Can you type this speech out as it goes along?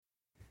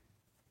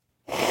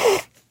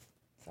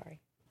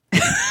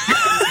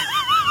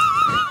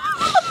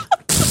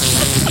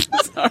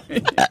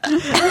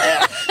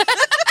Okay.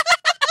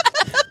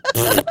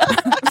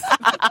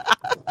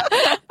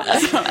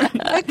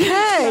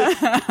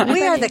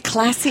 We are the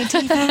classy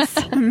divas.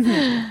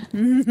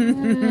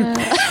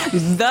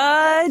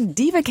 The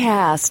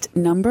DivaCast,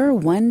 number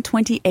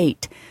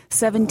 128,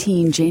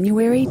 17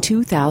 January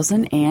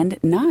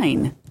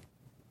 2009.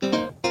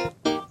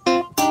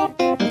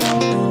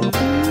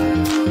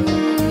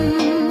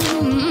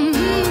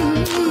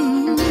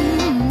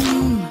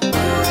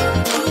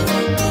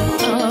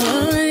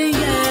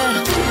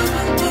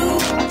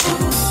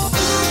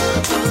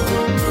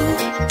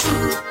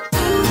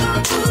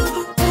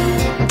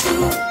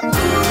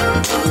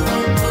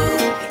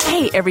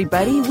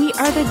 Everybody, we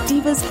are the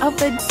divas of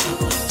the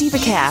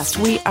DivaCast.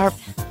 We are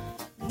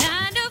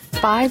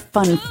 5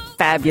 fun,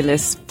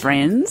 fabulous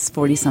friends,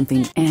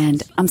 40-something,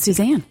 and I'm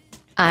Suzanne.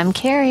 I'm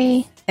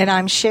Carrie. And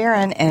I'm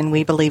Sharon, and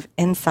we believe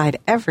inside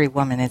every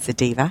woman is a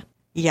diva.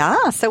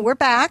 Yeah, so we're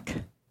back.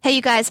 Hey,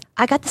 you guys,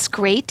 I got this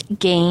great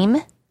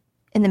game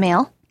in the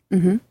mail.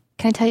 Mm-hmm.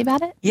 Can I tell you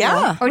about it?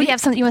 Yeah. Or do you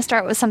have something, you want to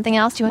start with something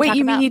else you want to talk about? Wait,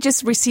 you mean you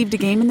just received a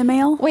game in the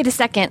mail? Wait a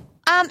second.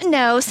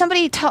 No,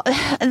 somebody told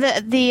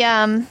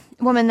the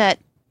woman that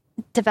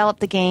developed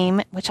the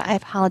game, which I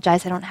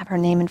apologize, I don't have her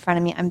name in front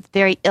of me. I'm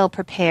very ill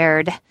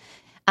prepared,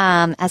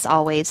 as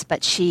always,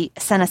 but she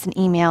sent us an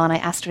email and I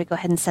asked her to go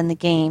ahead and send the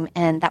game,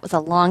 and that was a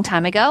long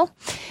time ago.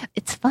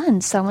 It's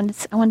fun, so I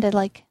wanted to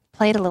like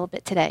play it a little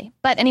bit today.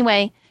 But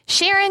anyway,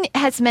 Sharon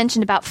has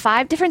mentioned about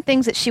 5 different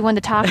things that she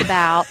wanted to talk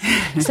about,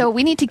 so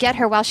we need to get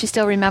her while she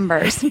still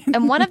remembers.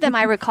 And one of them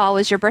I recall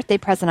was your birthday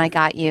present I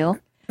got you.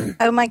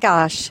 Oh my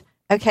gosh.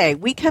 Okay,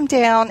 we come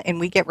down and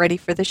we get ready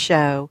for the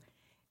show.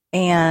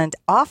 And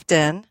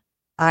often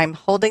I'm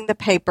holding the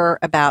paper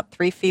about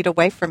 3 feet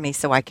away from me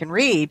so I can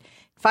read.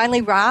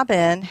 Finally,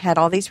 Robin had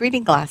all these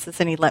reading glasses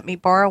and he let me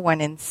borrow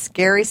one. And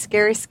scary,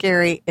 scary,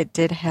 scary. It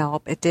did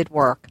help. It did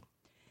work.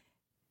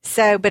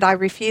 So, but I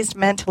refused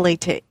mentally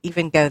to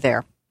even go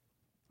there.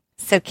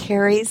 So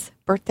Carrie's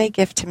birthday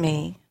gift to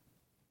me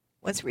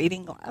was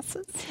reading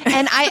glasses.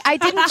 And I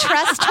didn't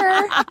trust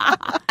her.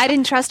 I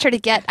didn't trust her to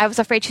get, I was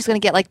afraid she was going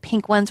to get like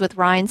pink ones with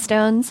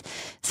rhinestones.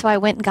 So I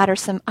went and got her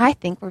some, I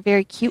think were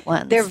very cute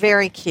ones. They're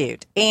very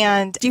cute.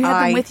 And do you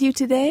have them with you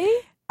today?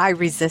 I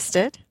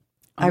resisted.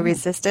 I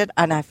resisted.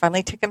 And I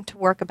finally took them to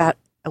work about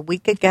a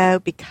week ago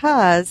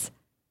because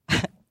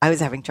I was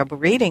having trouble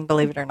reading,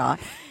 believe it or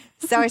not.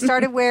 So I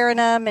started wearing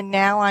them and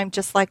now I'm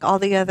just like all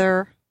the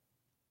other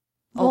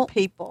old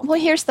people. Well,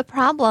 here's the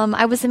problem.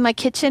 I was in my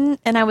kitchen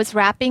and I was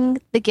wrapping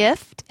the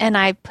gift and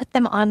I put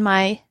them on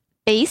my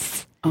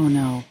face. Oh,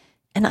 no.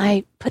 And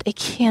I put a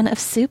can of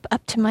soup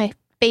up to my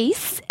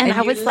face and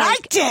I was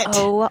liked like, it.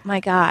 Oh my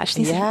gosh.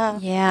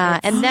 Yeah.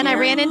 And then I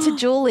ran into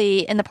Julie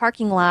in the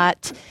parking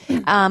lot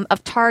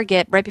of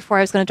Target right before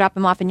I was going to drop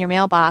them off in your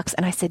mailbox.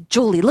 And I said,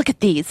 Julie, look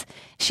at these.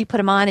 She put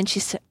them on and she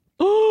said,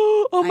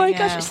 Oh my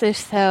gosh!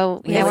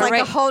 So yeah, it's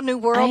like a whole new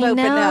world opened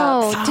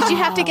up. Did you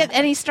have to get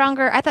any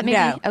stronger? I thought maybe.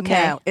 No,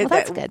 okay, no. Well,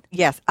 that's good.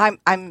 Yes, I'm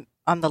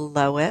on the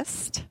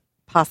lowest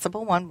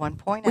possible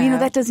 1.0. Well,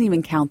 that doesn't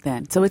even count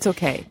then, so it's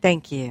okay.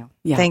 Thank you.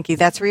 Yeah. Thank you.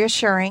 That's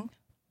reassuring.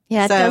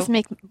 Yeah, it does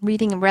make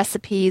reading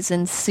recipes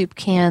and soup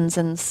cans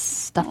and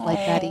stuff like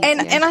that easier.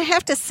 And I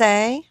have to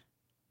say,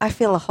 I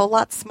feel a whole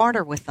lot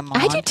smarter with them on.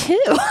 I do too.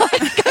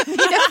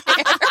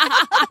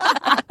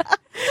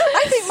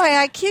 I think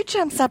my IQ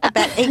jumps up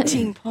about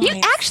 18 points.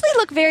 You actually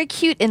look very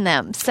cute in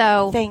them.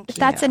 So thank you. If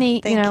that's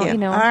any, you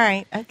know. All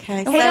right.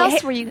 Okay. What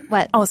else were you?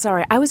 What? Oh,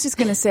 sorry. I was just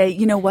going to say,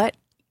 you know what?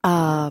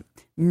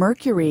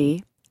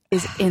 Mercury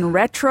is in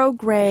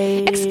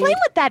retrograde. Explain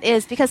what that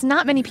is, because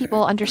not many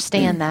people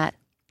understand that.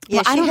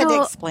 Yeah, she had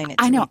to explain it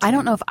to me. I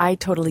don't know if I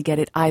totally get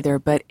it either,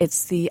 but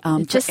it's the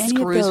it just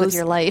screws with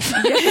your life.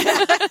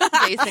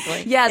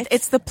 Basically. Yeah,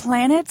 it's the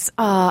planets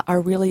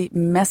are really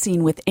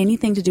messing with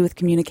anything to do with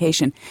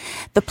communication.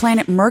 The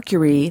planet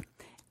Mercury,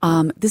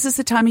 this is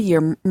the time of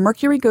year,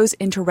 Mercury goes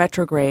into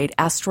retrograde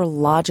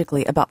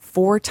astrologically about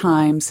 4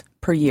 times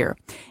per year.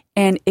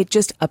 And it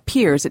just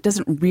appears, it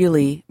doesn't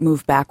really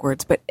move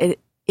backwards, but it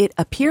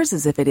appears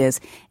as if it is.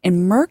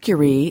 And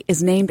Mercury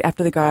is named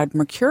after the god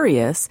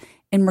Mercurius.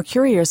 And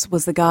Mercurius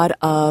was the god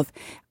of,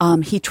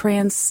 he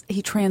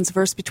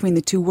transversed between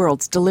the 2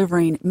 worlds,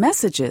 delivering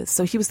messages.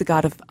 So he was the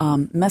god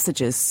of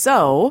messages.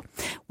 So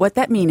what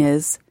that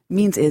means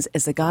is,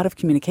 as the god of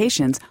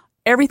communications,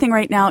 everything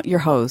right now, your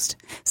host.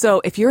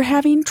 So if you're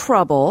having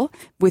trouble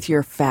with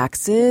your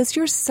faxes,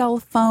 your cell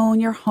phone,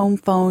 your home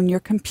phone, your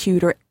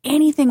computer,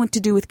 anything to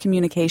do with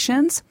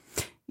communications,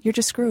 you're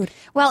just screwed.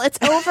 Well,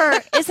 it's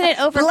over. Isn't it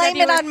over? Blame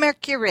it on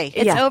Mercury.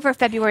 It's over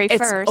February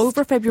 1st. It's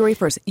over February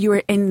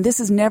 1st. And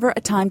this is never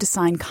a time to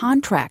sign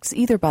contracts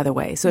either, by the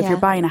way. So if you're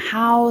buying a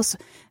house,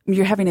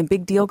 you're having a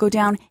big deal go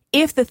down.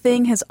 If the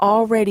thing has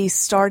already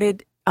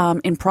started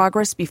in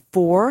progress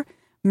before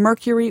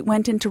Mercury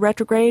went into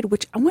retrograde,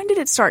 which when did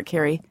it start,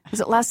 Carrie? Was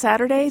it last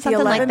Saturday? Something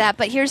the 11th? like that.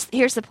 But here's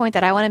the point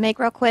that I want to make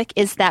real quick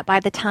is that by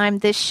the time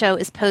this show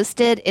is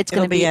posted, it's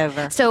going to be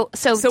over. So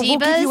Divas, we'll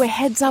give you a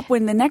heads up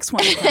when the next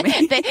one is coming.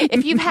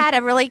 If you've had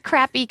a really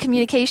crappy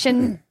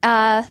communication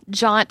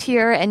jaunt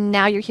here and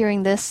now you're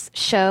hearing this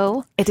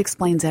show, it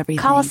explains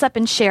everything. Call us up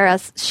and share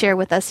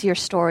with us your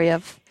story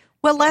of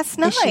Well, last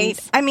night,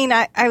 issues.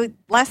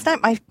 last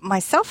night my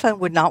cell phone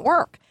would not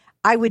work.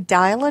 I would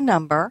dial a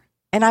number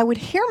and I would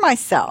hear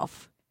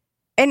myself.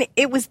 And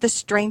it was the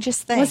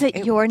strangest thing. Was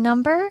it your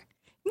number?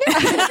 No.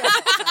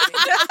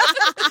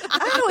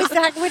 Oh, is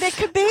that what it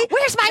could be?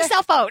 Where's my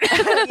cell phone?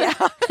 Yeah.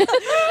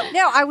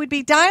 No, I would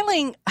be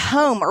dialing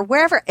home or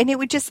wherever, and it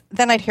would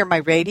then I'd hear my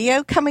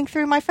radio coming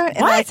through my phone,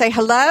 and I'd say,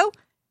 hello?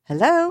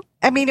 Hello?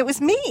 I mean, it was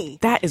me.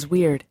 That is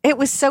weird. It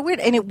was so weird,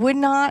 and it would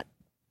not.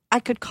 I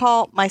could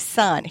call my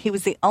son. It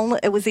was the only.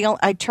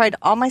 I tried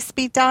all my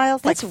speed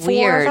dials. That's like 4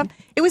 weird. of them.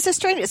 It was a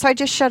strange. So I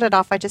just shut it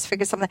off. I just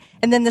figured something.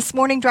 And then this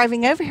morning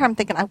driving over here, I'm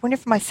thinking, I wonder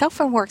if my cell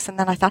phone works. And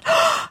then I thought,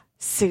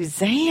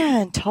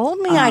 Suzanne told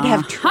me I'd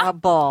have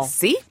trouble.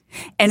 See?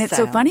 And it's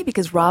so funny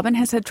because Robin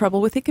has had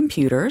trouble with the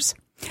computers.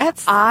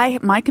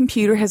 My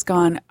computer has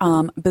gone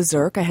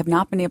berserk. I have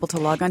not been able to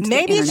log on to the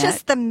internet. Maybe it's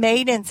just the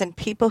maidens and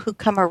people who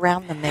come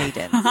around the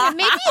maidens. Yeah,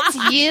 maybe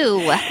it's you.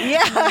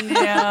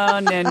 Yeah.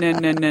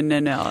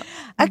 No.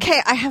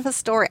 Okay, I have a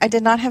story. I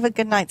did not have a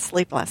good night's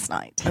sleep last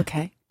night.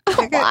 Okay.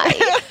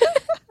 Why?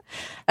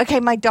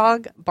 Okay, my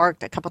dog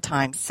barked a couple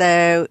times.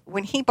 So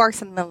when he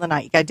barks in the middle of the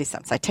night, you got to do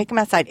something. So I take him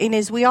outside. And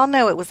as we all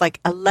know, it was like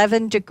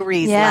 11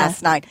 degrees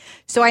last night.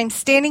 So I'm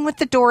standing with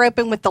the door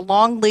open with the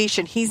long leash,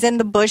 and he's in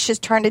the bushes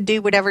trying to do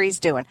whatever he's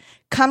doing.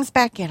 Comes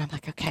back in. I'm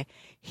like, okay.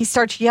 He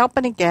starts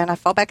yelping again. I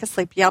fall back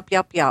asleep. Yelp,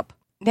 yelp, yelp.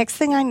 Next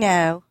thing I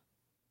know,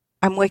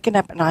 I'm waking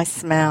up and I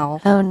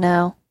smell Oh,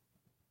 no.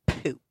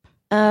 poop.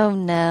 Oh,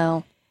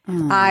 no.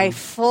 I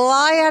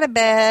fly out of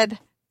bed.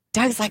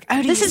 Doug's like,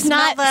 oh, do This you is smell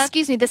not, that?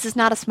 excuse me, this is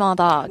not a small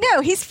dog.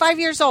 No, he's 5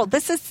 years old.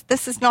 This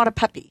is not a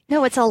puppy.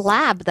 No, it's a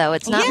lab, though.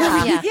 It's not.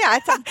 Yeah,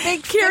 it's a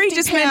big Carrie 50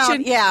 just pound,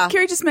 mentioned. Yeah.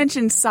 Carrie just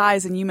mentioned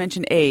size, and you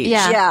mentioned age.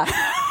 Yeah.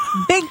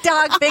 Big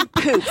dog, big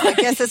poop. I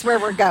guess is where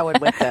we're going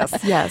with this.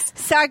 Yes.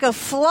 So I go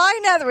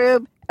flying out of the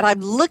room, and I'm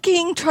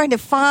looking, trying to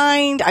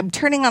find. I'm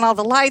turning on all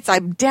the lights.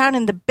 I'm down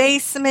in the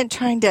basement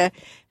and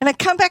I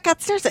come back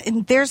upstairs,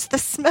 and there's the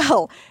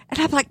smell. And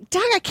I'm like,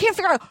 Doug, I can't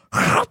figure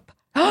out.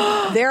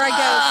 There I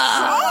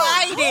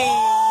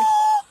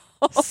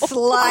go,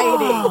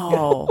 sliding.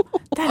 Oh,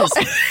 that is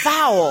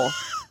foul.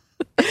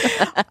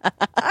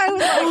 I was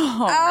like,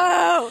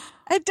 oh.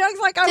 And Doug's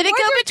like, Did it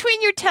go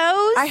between your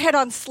toes? I had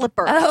on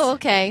slippers. Oh,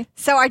 okay.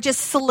 So I just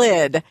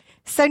slid.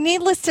 So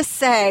needless to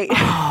say,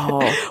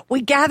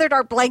 we gathered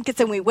our blankets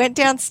and we went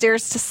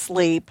downstairs to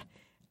sleep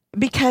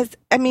because,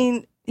 I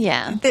mean,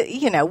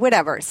 Yeah.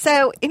 Whatever.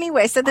 So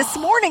anyway, this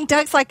morning,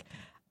 Doug's like,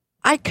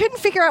 I couldn't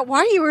figure out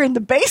why you were in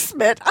the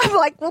basement. I'm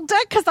like, well,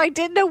 Doug, because I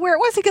didn't know where it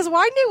was. He goes,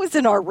 well, I knew it was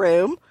in our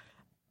room.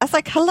 I was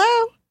like,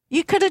 hello?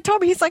 You could have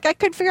told me. He's like, I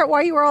couldn't figure out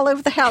why you were all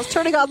over the house,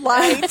 turning on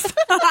lights,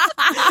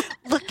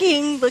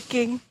 looking.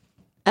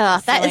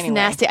 That is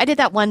nasty. I did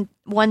that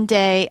one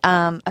day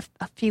a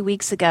few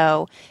weeks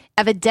ago.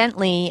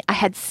 Evidently, I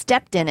had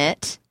stepped in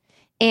it,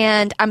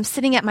 and I'm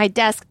sitting at my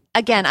desk.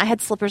 Again, I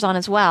had slippers on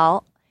as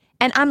well,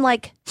 and I'm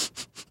like,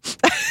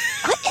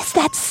 what is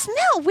that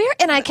smell? Where?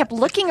 And I kept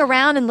looking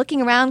around,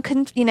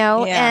 couldn't,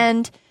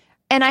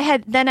 and I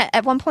had then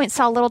at one point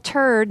saw a little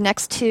turd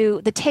next to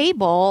the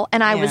table,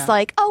 and I was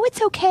like, oh,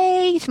 it's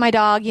okay, to my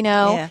dog,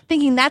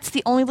 thinking that's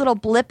the only little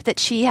blip that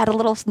she had a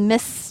little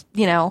miss,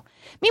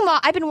 Meanwhile,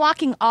 I've been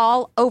walking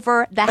all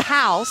over the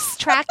house,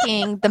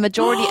 tracking the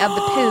majority of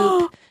the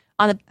poop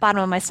on the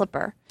bottom of my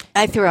slipper.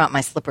 I threw out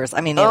my slippers.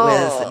 I mean, it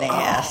was an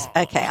ass.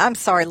 Okay, I'm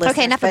sorry, listeners.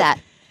 Okay, enough of that.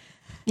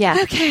 Yeah.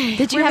 Okay.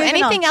 Did you have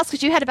anything else?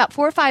 Because you had about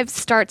 4 or 5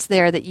 starts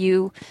there that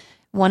you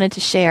wanted to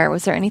share.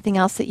 Was there anything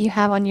else that you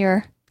have on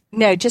your...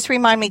 No, just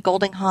remind me,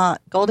 Goldie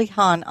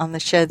Hawn on the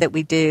show that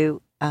we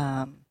do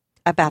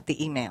about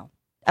the email.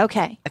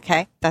 Okay.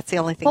 Okay? That's the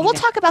only thing. Well, we'll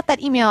talk about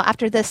that email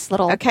after this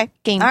little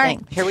game All right,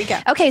 thing. here we go.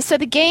 Okay, so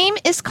the game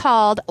is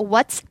called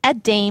What's a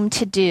Dame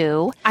to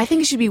Do? I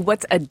think it should be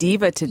What's a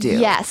Diva to Do.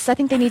 Yes, I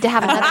think they need to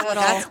have another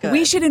little... That's good.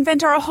 We should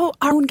invent our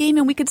own game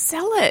and we could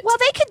sell it. Well,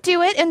 they could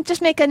do it and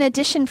just make an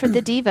addition for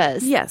the divas.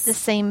 Yes.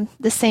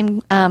 The same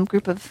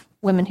group of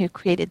women who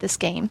created this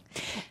game.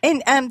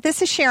 And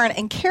this is Sharon,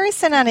 and Carrie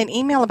sent out an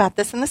email about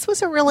this, and this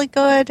was a really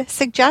good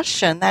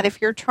suggestion that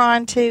if you're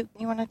trying to...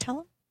 You want to tell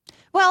them?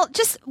 Well,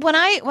 just when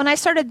I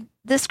started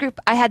this group,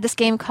 I had this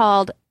game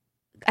called,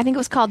 I think it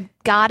was called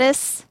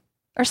Goddess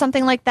or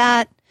something like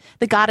that,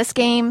 the Goddess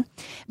game.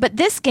 But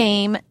this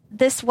game,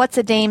 this What's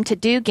a Dame to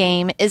Do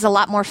game, is a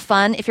lot more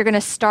fun if you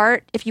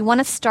want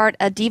to start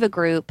a diva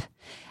group.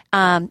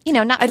 Not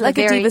like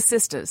a Diva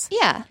Sisters.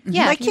 Yeah,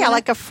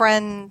 like a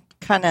friend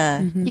kind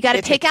of. You got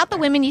to take out the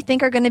women you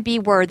think are going to be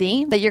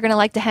worthy, that you're going to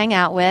like to hang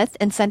out with,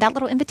 and send out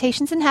little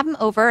invitations and have them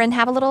over and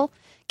have a little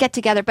get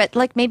together. But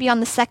like maybe on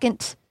the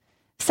second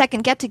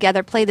get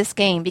together, play this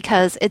game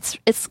because it's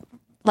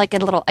like a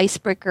little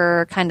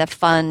icebreaker kind of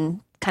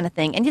fun kind of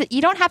thing. And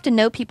you don't have to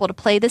know people to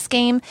play this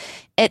game.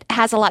 It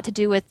has a lot to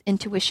do with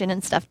intuition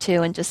and stuff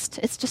too, and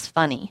it's just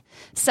funny.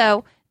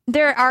 So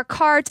there are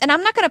cards, and we're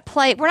not going to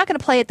play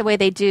it the way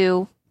they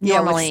do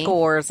normally. With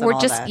scores and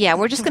all that. Yeah,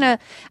 we're just going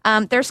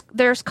to,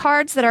 there's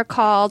cards that are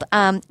called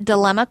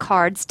dilemma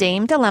cards,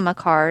 Dame Dilemma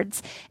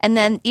cards, and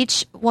then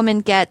each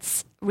woman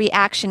gets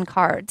reaction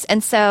cards.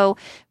 And so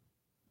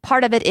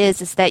part of it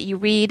is that you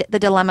read the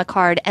dilemma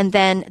card, and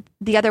then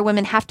the other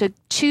women have to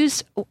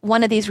choose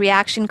one of these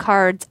reaction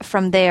cards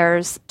from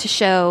theirs to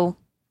show,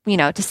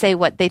 to say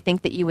what they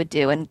think that you would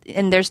do.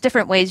 And there's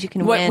different ways you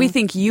can win. What we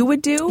think you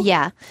would do?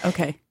 Yeah.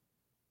 Okay.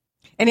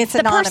 And it's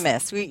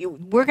anonymous.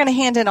 We're going to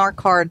hand in our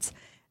cards.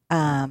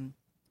 We're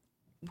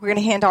going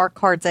to hand our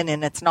cards in,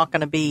 and it's not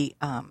going to be.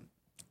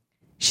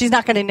 She's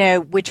not going to know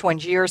which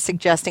ones you're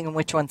suggesting and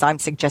which ones I'm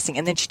suggesting,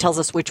 and then she tells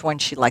us which one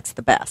she likes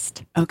the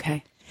best.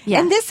 Okay.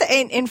 Yeah.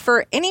 And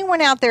for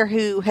anyone out there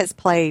who has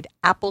played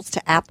Apples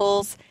to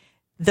Apples,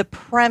 the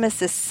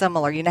premise is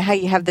similar. You know how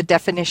you have the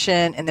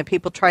definition, and then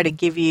people try to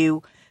give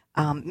you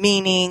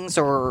meanings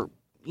or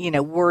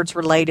words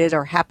related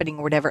or happening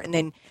or whatever, and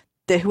then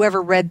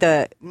whoever read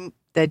the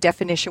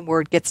definition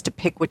word gets to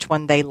pick which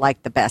one they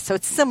like the best. So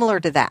it's similar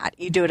to that.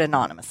 You do it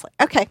anonymously.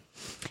 Okay.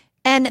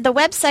 And the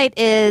website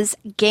is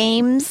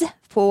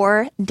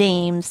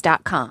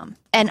gamesfordames.com.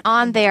 And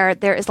on there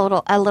is a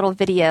little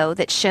video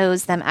that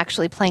shows them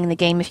actually playing the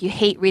game. If you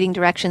hate reading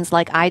directions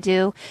like I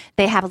do,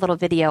 they have a little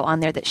video on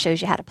there that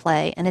shows you how to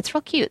play, and it's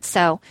real cute.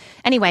 So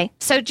anyway,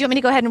 do you want me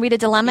to go ahead and read a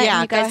dilemma?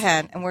 Yeah, and you guys... go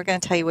ahead, and we're going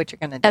to tell you what you're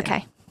going to do.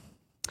 Okay.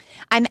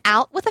 I'm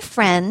out with a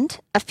friend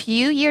a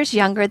few years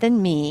younger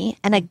than me,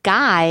 and a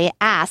guy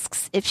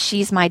asks if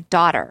she's my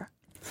daughter.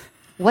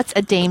 What's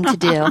a dame to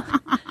do?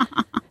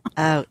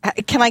 Oh,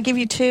 can I give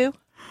you two?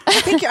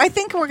 I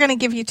think we're going to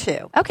give you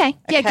two. Okay.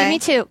 Yeah, give me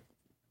two.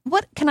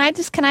 What I'm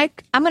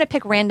going to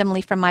pick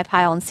randomly from my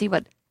pile and see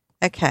what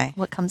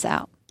comes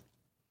out.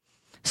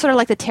 Sort of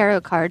like the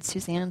tarot cards,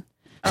 Suzanne.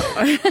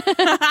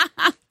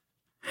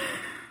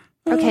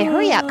 Okay,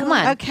 hurry up. Come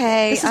on.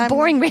 Okay. This is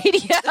boring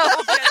radio.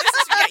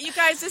 You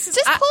guys, this is...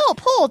 Just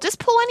pull. Just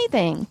pull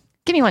anything.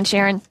 Give me one,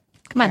 Sharon.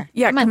 Come on.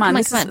 Yeah, come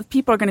on.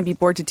 People are going to be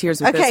bored to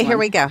tears with this one. Okay, here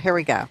we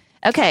go.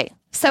 Okay,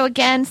 so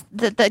again,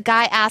 the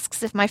guy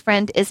asks if my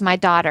friend is my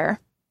daughter.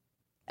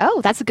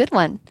 Oh, that's a good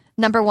one.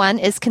 Number 1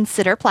 is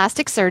consider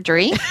plastic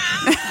surgery.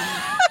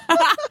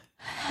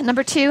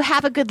 Number 2,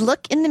 have a good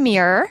look in the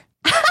mirror.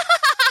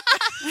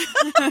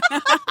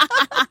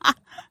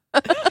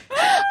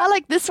 I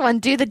like this one.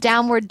 Do the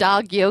downward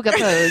dog yoga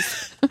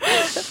pose.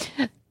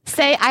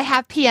 Say, I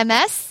have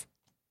PMS.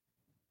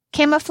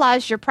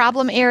 Camouflage your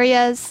problem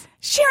areas.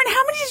 Sharon,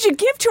 how many did you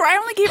give to her? I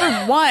only gave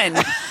her one.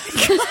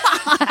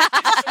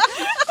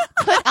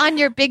 Put on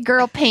your big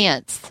girl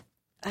pants.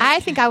 Okay. I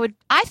think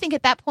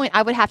at that point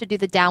I would have to do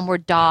the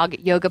downward dog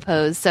yoga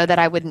pose so that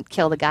I wouldn't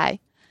kill the guy.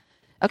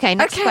 Okay,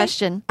 next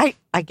question. I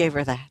gave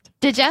her that.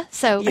 Did you?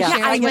 So yeah,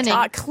 I winning.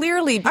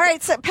 Clearly. All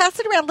right, so pass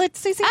it around. Let's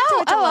Susie.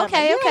 Oh,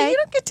 okay. Yeah, you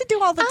don't get to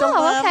do all the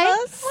dilemmas. Okay.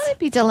 Well, I'd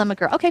be dilemma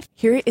girl. Okay.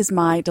 Here is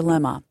my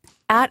dilemma.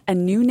 At a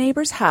new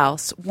neighbor's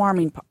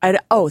housewarming party,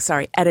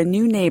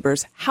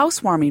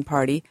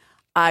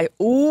 I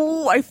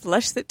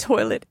flush the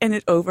toilet and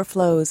it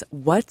overflows.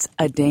 What's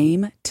a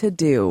dame to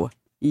do?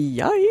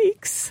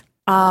 Yikes.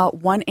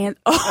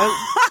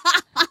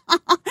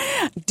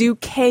 Do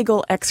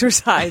Kegel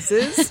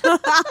exercises.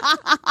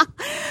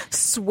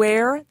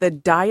 Swear the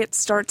diet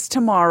starts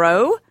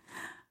tomorrow.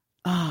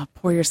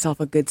 Pour yourself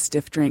a good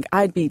stiff drink.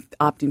 I'd be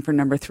opting for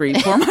number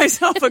 3. Pour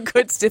myself a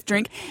good stiff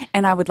drink,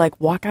 and I would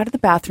walk out of the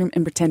bathroom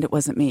and pretend it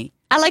wasn't me.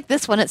 I like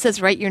this one. It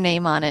says write your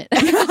name on it.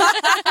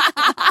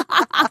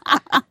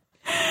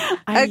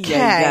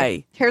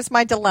 Okay. Here's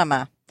my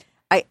dilemma.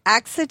 I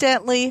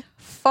accidentally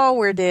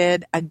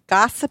forwarded a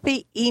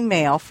gossipy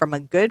email from a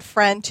good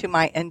friend to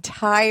my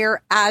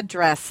entire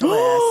address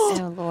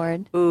list. Oh,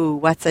 Lord. Ooh,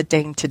 what's a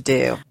dame to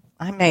do?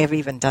 I may have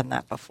even done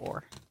that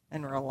before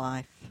in real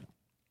life.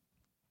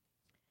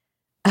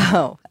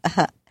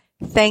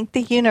 Thank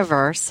the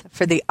universe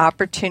for the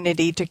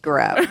opportunity to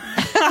grow.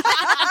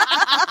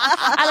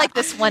 I like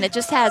this one. It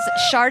just has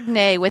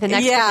Chardonnay with an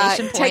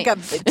exclamation point.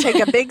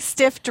 Take a big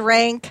stiff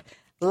drink.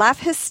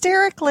 Laugh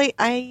hysterically.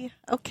 You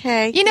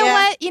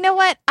know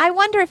what? I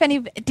wonder if any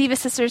Diva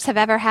sisters have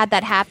ever had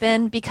that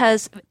happen,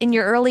 because in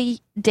your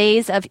early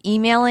days of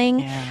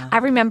emailing, I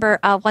remember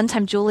one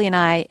time Julie and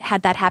I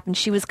had that happen.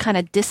 She was kind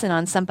of dissing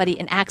on somebody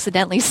and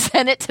accidentally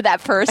sent it to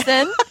that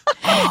person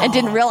and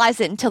didn't realize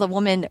it until the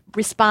woman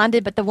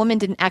responded, but the woman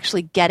didn't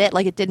actually get it.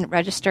 Like, it didn't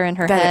register in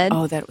her head.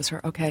 Oh, that was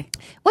her. Okay.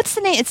 What's the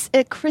name? It's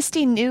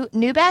Christy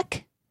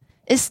Neubeck.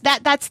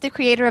 That's the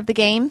creator of the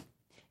game?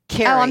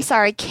 Carrie. Oh, I'm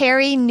sorry,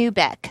 Carrie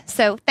Neubeck.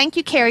 So thank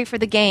you, Carrie, for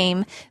the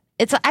game.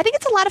 I think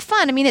it's a lot of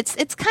fun. I mean,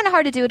 it's kind of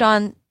hard to do it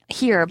on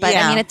here, but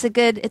I mean, it's a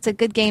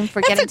good game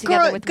for getting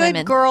together with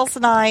women. Good girls'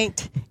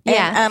 night.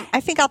 Yeah, and, I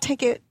think I'll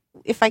take it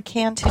if I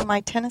can to my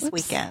tennis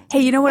weekend.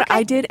 Hey, you know what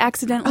I did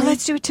accidentally? Oh,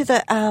 let's do it to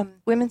the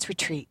women's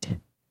retreat.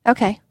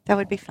 Okay, that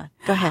would be fun.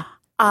 Go ahead.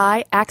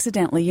 I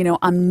accidentally,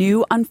 I'm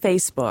new on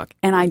Facebook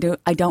and I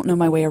don't know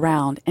my way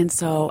around. And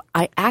so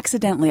I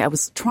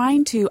was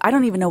trying to, I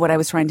don't even know what I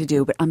was trying to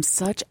do, but I'm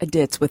such a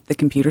ditz with the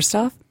computer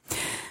stuff.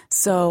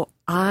 So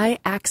I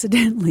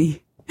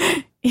accidentally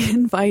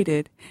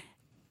invited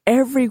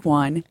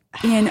everyone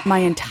in my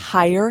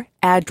entire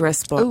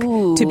address book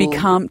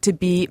to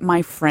be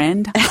my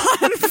friend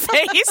on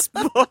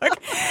Facebook.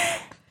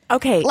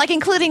 Okay. Like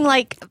including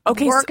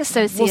work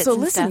associates. Well, so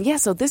and listen, stuff. yeah,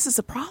 so this is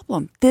a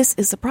problem.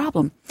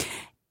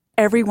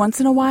 Every once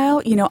in a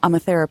while, I'm a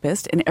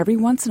therapist, and every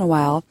once in a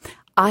while,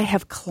 I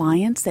have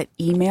clients that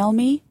email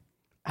me,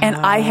 and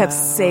I have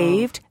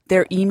saved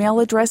their email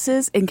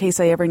addresses in case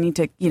I ever need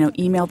to,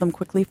 email them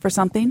quickly for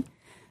something.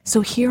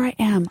 So here I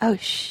am. Oh,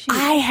 shoot.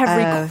 I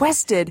have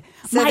requested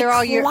my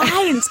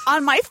clients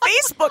on my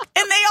Facebook,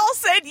 and they all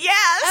said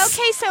yes.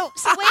 Okay, so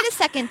wait a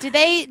second. Do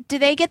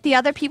they get the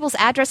other people's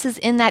addresses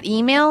in that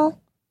email?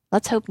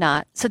 Let's hope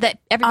not. So that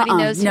everybody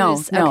knows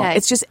who's... No. Okay.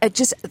 It's just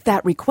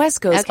that request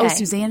goes, Okay.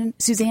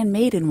 Suzanne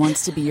Maiden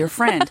wants to be your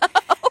friend.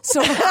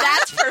 So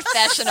that's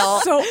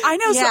professional. So I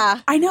know. Yeah.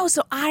 So I know.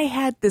 So I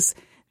had this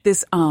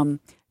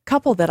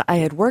couple that I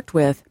had worked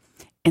with,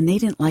 and they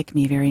didn't like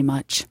me very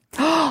much.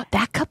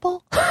 That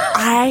couple?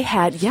 I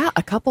had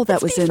a couple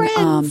that was in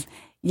friends.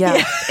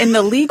 in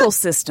the legal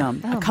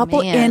system. Oh, a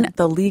couple man. in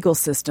the legal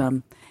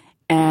system.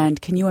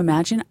 And can you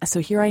imagine? So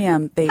here I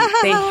am. They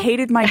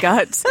hated my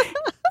guts.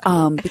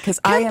 Because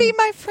I am be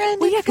my friend.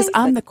 Well, yeah, because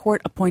I'm the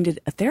court appointed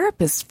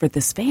therapist for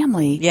this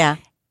family. Yeah.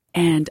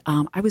 And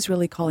I was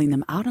really calling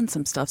them out on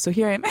some stuff. So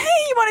here I am. Hey,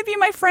 you want to be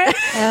my friend?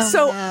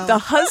 No. The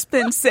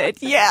husband said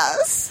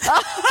yes.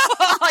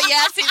 Oh,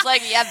 yes. He's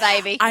like, yeah,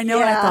 baby. I know.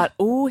 And I thought,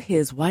 oh,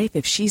 his wife,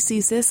 if she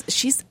sees this,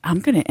 I'm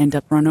going to end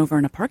up run over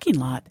in a parking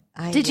lot.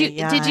 Did you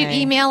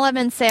email him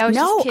and say I was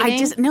No,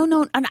 just kidding?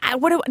 no. And I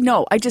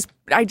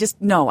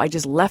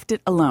just left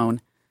it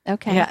alone.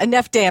 Okay. Yeah,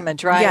 enough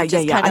damage, right?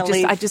 Yeah. I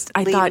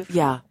leave. thought,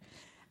 yeah.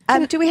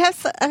 Do we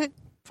have a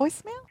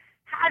voicemail?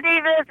 Hi,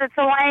 Divas. It's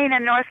Elaine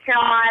in North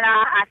Carolina.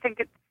 I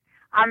think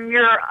I'm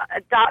your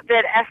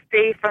adopted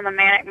SB from the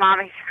Manic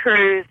Mommies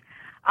cruise.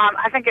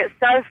 I think it's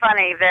so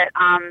funny that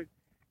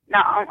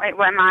not only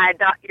when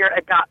your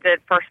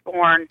adopted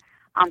firstborn,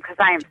 because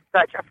I am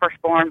such a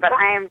firstborn, but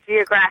I am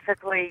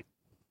geographically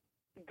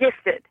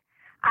gifted.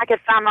 I could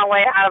find my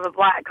way out of a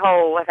black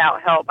hole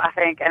without help, I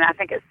think. And I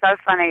think it's so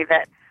funny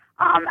that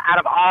out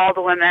of all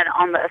the women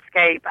on the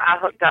escape, I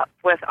hooked up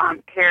with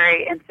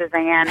Carrie and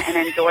Suzanne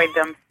and enjoyed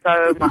them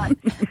so much.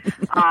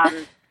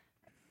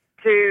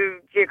 Two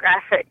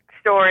geographic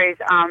stories.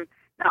 Not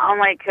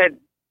only could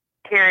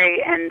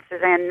Carrie and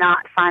Suzanne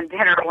not find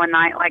dinner one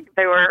night, like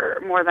they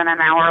were more than an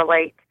hour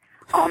late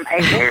on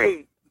a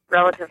very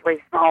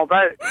relatively small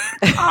boat.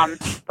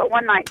 But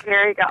one night,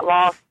 Carrie got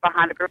lost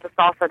behind a group of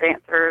salsa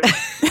dancers and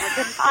we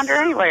couldn't find her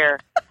anywhere.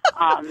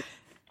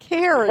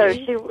 Carrie. So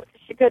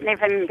she couldn't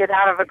even get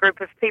out of a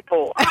group of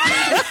people. But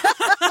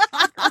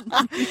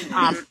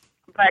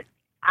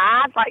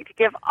I'd like to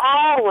give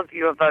all of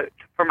you a vote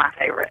for my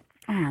favorites.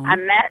 I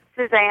met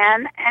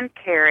Suzanne and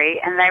Carrie,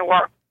 and they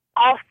were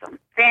awesome,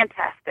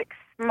 fantastic,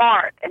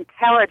 smart,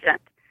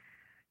 intelligent,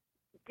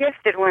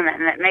 gifted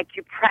women that make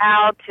you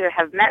proud to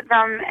have met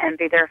them and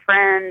be their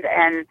friend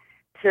and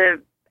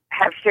to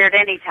have shared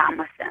any time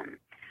with them.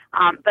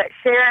 But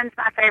Sharon's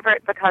my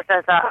favorite because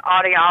as an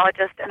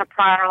audiologist in a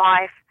prior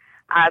life,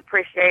 I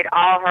appreciate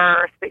all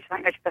her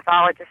speech-language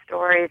pathologist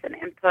stories and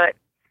input.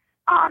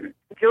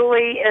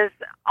 Julie is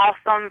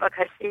awesome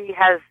because she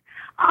has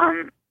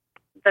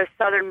those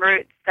southern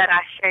roots that I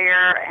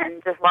share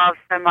and just love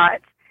so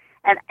much.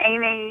 And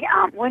Amy,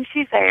 when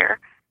she's there,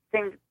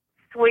 seems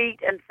sweet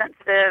and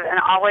sensitive and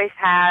always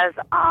has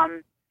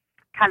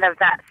kind of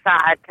that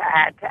side to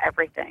add to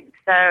everything.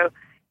 So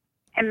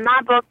in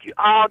my book, you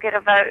all get a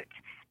vote,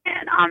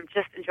 and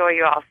just enjoy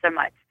you all so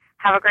much.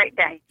 Have a great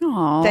day.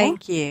 Aww.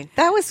 Thank you.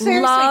 That was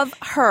seriously. Love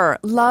her.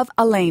 Love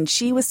Elaine.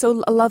 She was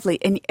so lovely.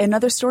 And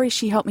another story,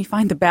 she helped me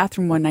find the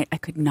bathroom one night. I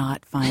could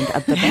not find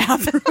the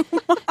bathroom.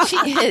 She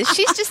is.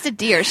 She's just a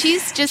dear. She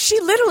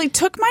literally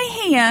took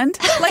my hand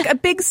like a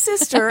big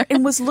sister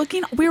and was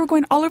looking. We were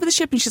going all over the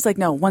ship, and she's like,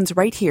 no, one's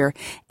right here.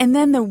 And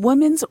then the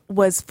women's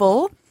was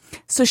full.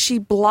 So she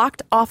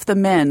blocked off the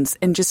men's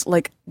and just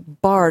like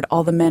barred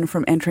all the men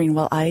from entering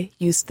while I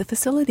used the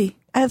facility.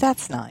 Oh,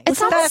 that's nice.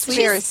 That's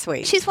very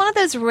sweet. She's one of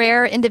those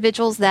rare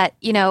individuals that,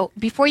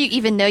 before you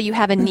even know you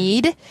have a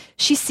need,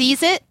 she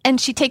sees it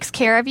and she takes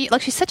care of you.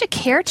 Like, she's such a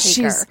caretaker.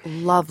 She's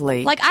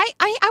lovely. Like,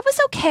 I was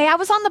okay. I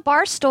was on the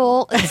bar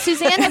stool.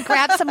 Suzanne had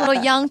grabbed some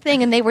little young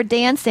thing and they were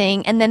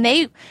dancing. And then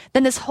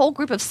this whole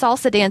group of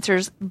salsa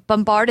dancers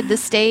bombarded the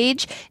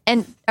stage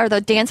or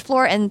the dance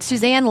floor, and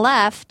Suzanne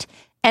left.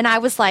 And I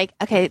was like,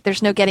 okay,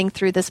 there's no getting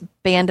through this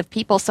band of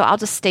people, so I'll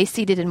just stay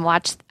seated and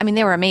watch. I mean,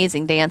 they were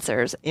amazing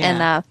dancers. Yeah.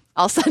 And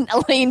all of a sudden,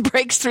 Elaine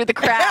breaks through the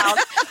crowd.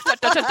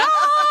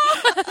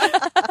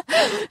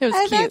 It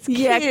was cute.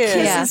 Yeah,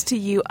 kisses to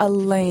you,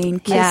 Elaine.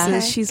 Kisses. Yeah.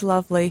 She's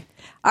lovely.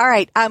 All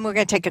right, we're going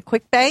to take a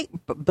quick break.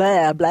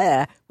 Blah,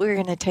 blah. We're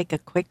going to take a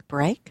quick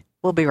break.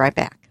 We'll be right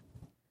back.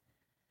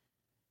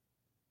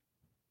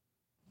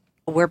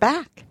 we're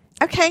back.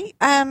 Okay.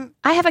 I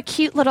have a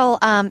cute little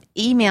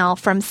email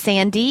from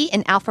Sandy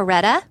in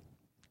Alpharetta.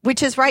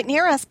 Which is right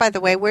near us, by the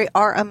way. We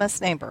are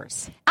almost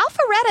neighbors.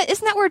 Alpharetta,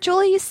 isn't that where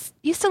Julie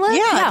used to live?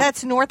 Yeah,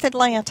 that's North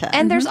Atlanta.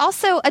 And there's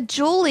also a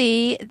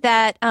Julie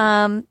that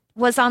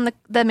was on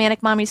the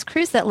Manic Mommies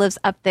cruise that lives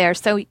up there.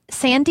 So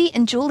Sandy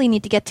and Julie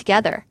need to get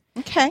together.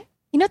 Okay.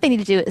 You know what they need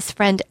to do is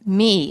friend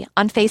me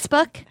on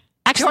Facebook.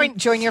 Actually,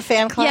 join your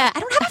fan club? Yeah, I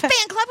don't have a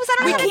fan club because I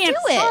don't know how to do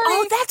it.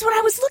 Oh, that's what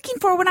I was looking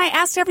for when I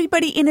asked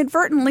everybody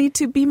inadvertently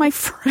to be my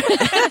friend.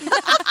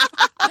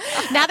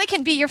 Now they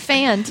can be your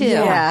fan, too.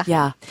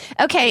 Yeah.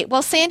 Okay,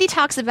 well, Sandy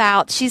talks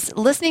about, she's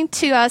listening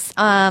to us,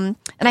 and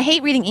I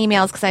hate reading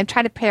emails because I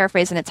try to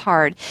paraphrase and it's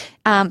hard,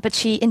 but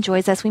she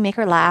enjoys us. We make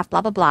her laugh,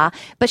 blah, blah, blah.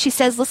 But she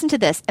says, listen to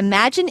this.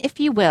 Imagine, if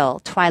you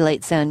will,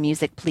 Twilight Zone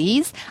music,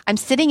 please. I'm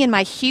sitting in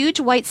my huge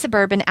white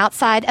Suburban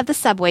outside of the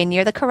subway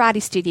near the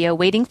karate studio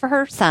waiting for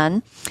her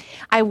son.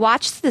 I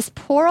watched this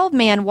poor old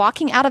man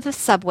walking out of the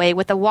subway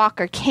with a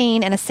walker,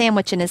 cane, and a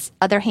sandwich in his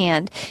other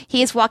hand.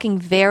 He is walking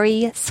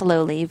very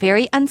slowly,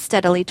 very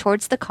unsteadily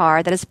towards the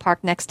car that is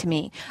parked next to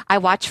me. I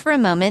watch for a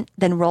moment,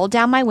 then roll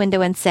down my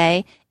window and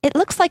say, "It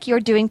looks like you're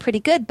doing pretty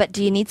good, but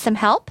do you need some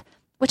help?"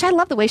 Which I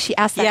love the way she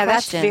asked that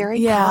question.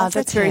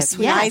 That's very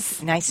sweet.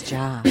 Yes. Nice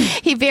job.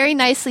 He very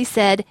nicely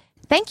said,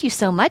 "Thank you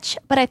so much,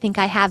 but I think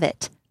I have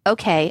it."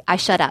 Okay, I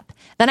shut up.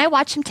 Then I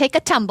watch him take a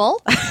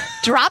tumble,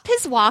 drop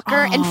his walker,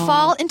 and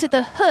fall into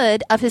the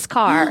hood of his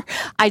car.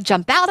 I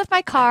jump out of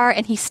my car,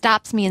 and he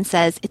stops me and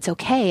says, "It's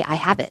okay, I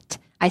have it."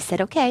 I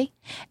said, "Okay.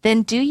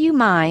 Then do you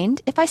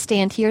mind if I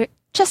stand here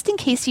just in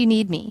case you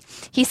need me?"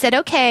 He said,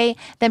 "Okay,"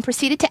 then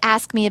proceeded to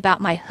ask me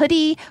about my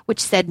hoodie, which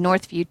said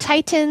Northview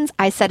Titans.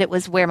 I said it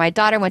was where my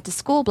daughter went to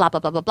school, blah,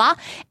 blah, blah, blah, blah.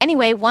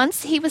 Anyway,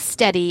 once he was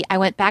steady, I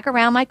went back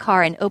around my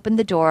car and opened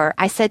the door.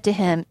 I said to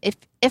him,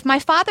 if my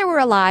father were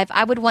alive,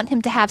 I would want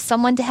him to have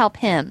someone to help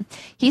him.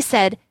 He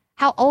said,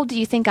 "How old do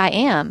you think I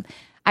am?"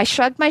 I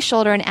shrugged my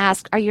shoulder and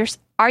asked,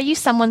 Are you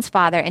someone's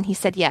father? And he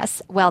said,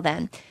 "Yes." Well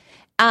then.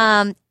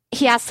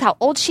 He asks how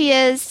old she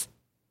is.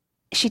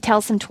 She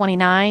tells him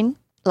 29.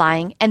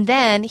 Lying. And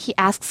then he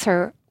asks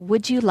her,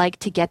 "Would you like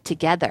to get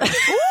together?"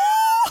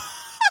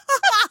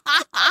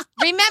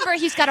 Remember,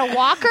 he's got a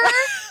walker.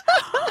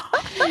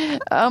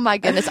 Oh my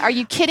goodness. Are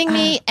you kidding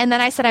me? And then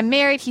I said, "I'm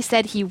married." He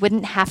said he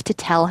wouldn't have to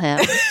tell him.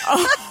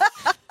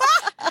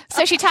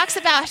 So she talks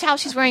about how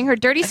she's wearing her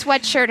dirty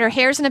sweatshirt, her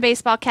hair's in a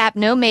baseball cap,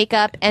 no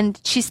makeup, and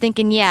she's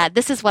thinking, yeah,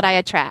 this is what I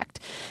attract.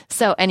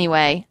 So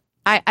anyway,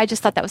 I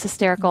just thought that was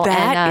hysterical.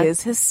 That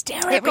is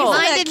hysterical.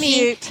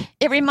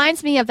 It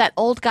reminds me of that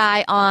old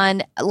guy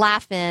on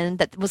Laugh-In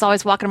that was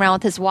always walking around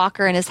with his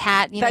walker and his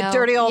hat. You know?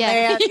 Dirty old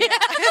man. Yeah.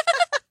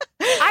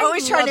 I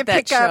always trying to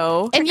pick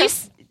up. And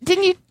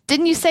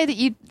didn't you say that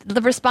you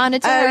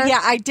responded to her? Yeah,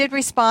 I did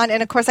respond,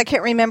 and of course I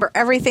can't remember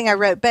everything I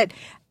wrote, but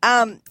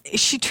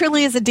she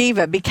truly is a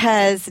diva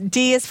because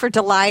D is for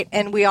delight,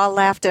 and we all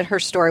laughed at her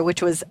story,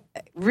 which was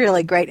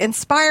really great,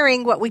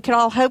 inspiring. What we could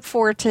all hope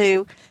for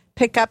to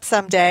pick up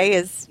someday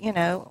is,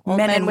 old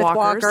men with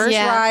walkers,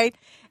 yeah. right?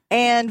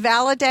 And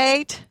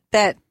validate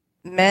that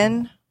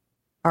men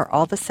are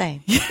all the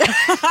same. Hey,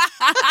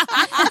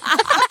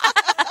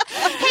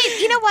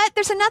 you know what?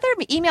 There's another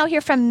email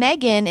here from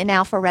Megan in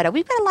Alpharetta.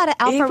 We've got a lot of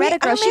Alpharetta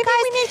girls. Maybe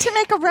we need to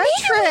make a road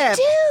trip.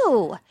 We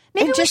do.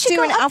 Maybe and we just should do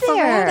go an up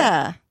Alpharetta.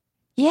 there.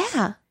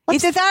 Yeah.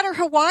 Either that or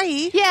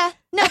Hawaii. Yeah.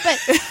 No,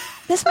 but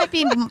this might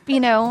be,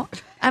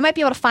 I might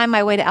be able to find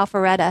my way to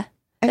Alpharetta.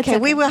 Okay,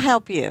 we will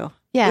help you.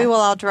 Yeah. We will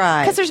all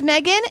drive. Because there's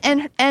Megan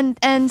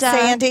and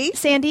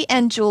Sandy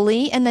and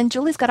Julie, and then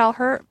Julie's got all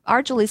her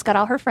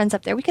friends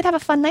up there. We could have a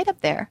fun night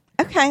up there.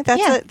 Okay,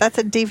 that's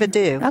a diva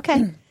do.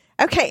 Okay.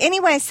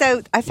 Anyway,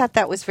 so I thought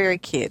that was very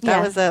cute.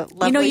 That was a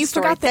lovely you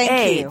story. forgot the Thank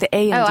A. you. The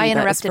A in I diva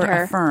interrupted is for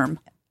her. Affirm.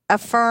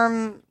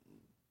 Affirm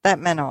that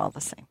men are all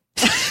the same.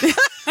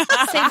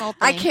 Same old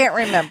thing. I can't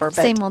remember, but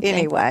Same old thing.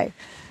 anyway.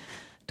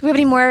 Do we have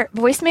any more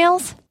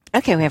voicemails?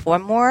 Okay, we have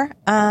one more.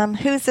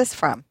 Who's this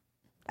from?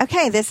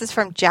 Okay, this is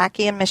from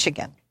Jackie in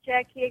Michigan.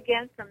 Jackie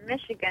again from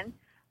Michigan.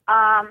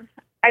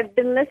 I've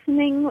been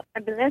listening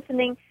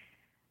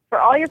for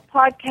all your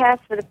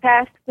podcasts for the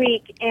past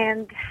week,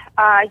 and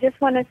I just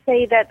want to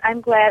say that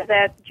I'm glad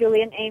that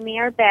Julie and Amy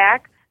are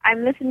back.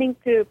 I'm listening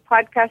to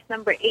podcast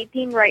number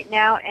 18 right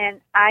now, and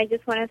I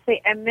just want to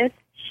say I miss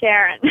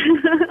Sharon.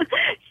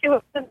 She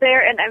wasn't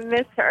there, and I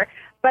miss her.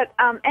 But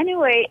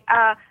anyway,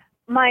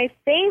 my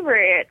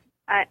favorite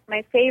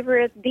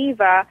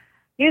diva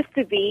used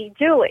to be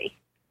Julie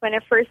when I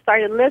first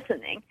started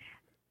listening.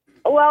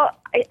 Well,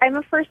 I'm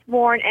a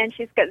firstborn, and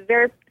she's got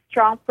very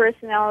strong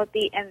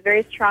personality and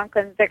very strong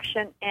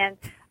conviction, and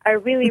I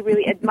really,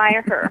 really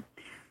admire her.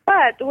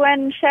 But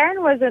when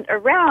Sharon wasn't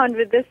around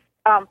with this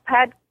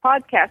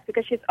podcast,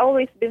 because she's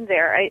always been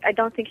there, I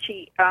don't think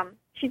she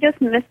just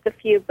missed a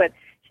few, but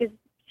she's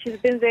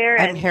been there,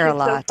 and she's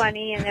so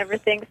funny and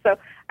everything. So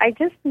I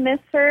just miss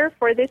her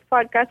for this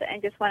podcast,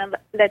 and just want to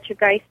let you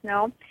guys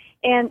know.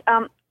 And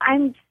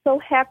I'm so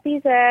happy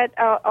that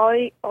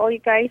all you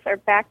guys are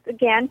back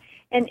again.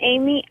 And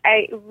Amy,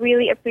 I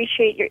really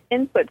appreciate your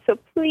input. So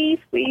please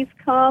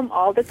come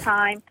all the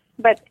time.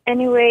 But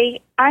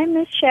anyway, I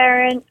miss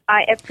Sharon.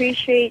 I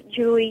appreciate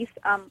Julie's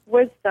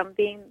wisdom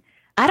being.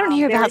 I don't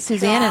hear very about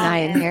Suzanne and I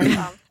in strong here.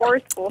 and,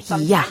 forceful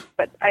sometimes, Yeah.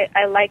 but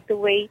I like the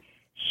way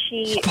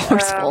she.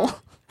 Forceful.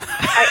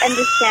 I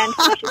understand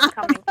where she's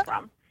coming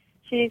from.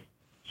 She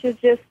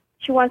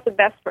wants the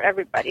best for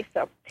everybody.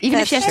 So Even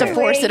if she has to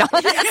force it on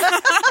us.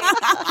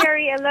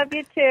 Carrie, I love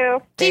you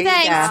too. Gee,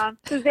 thanks. Yeah.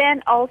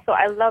 Suzanne, also,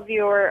 I love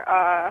your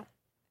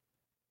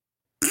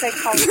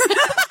psychology.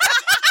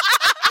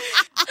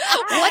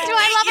 What do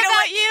I love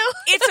about you?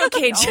 It's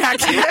okay, Jack.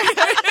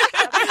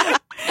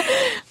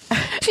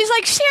 She's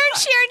like, Sharon.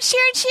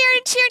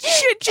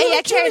 Hey,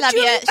 yeah, Carrie, love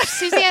you.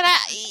 Susanna,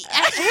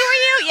 who are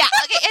you? Yeah,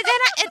 okay. And then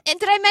and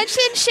did I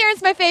mention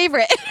Sharon's my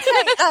favorite?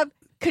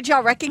 Could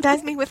y'all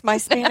recognize me with my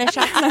Spanish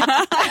accent?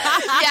 Yeah,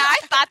 I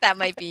thought that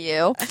might be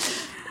you.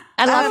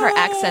 I love her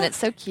accent. It's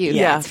so cute.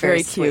 Yeah, it's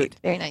very sweet. cute.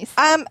 Very nice.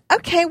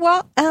 Okay,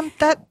 well,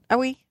 are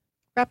we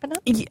wrapping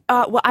up?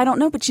 Well, I don't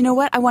know, but you know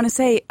what? I want to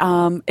say,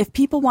 if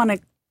people want to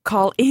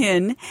call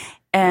in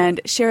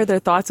and share their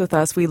thoughts with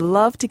us, we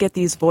love to get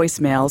these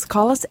voicemails.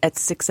 Call us at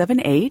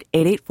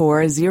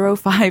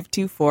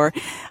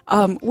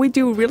 678-884-0524. We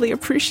do really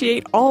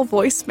appreciate all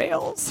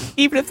voicemails,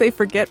 even if they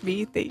forget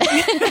me.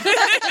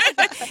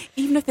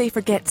 Even if they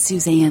forget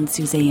Suzanne. It's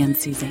okay.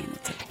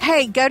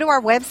 Hey, go to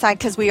our website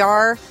because we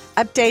are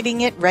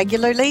updating it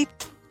regularly.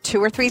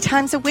 2 or 3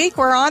 times a week.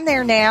 We're on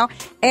there now.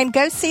 And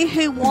go see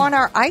who won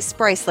our ice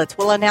bracelets.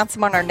 We'll announce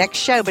them on our next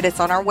show, but it's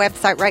on our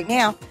website right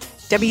now.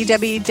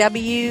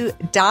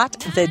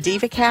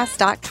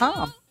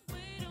 www.thedivacast.com.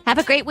 Have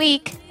a great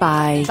week.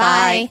 Bye.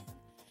 Bye.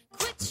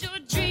 Quit your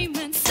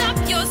dreaming, stop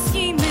your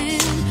scheming.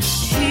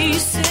 He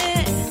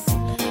said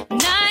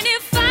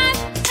 95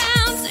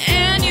 pounds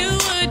and you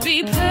would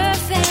be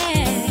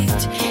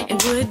perfect.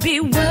 It would be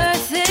worth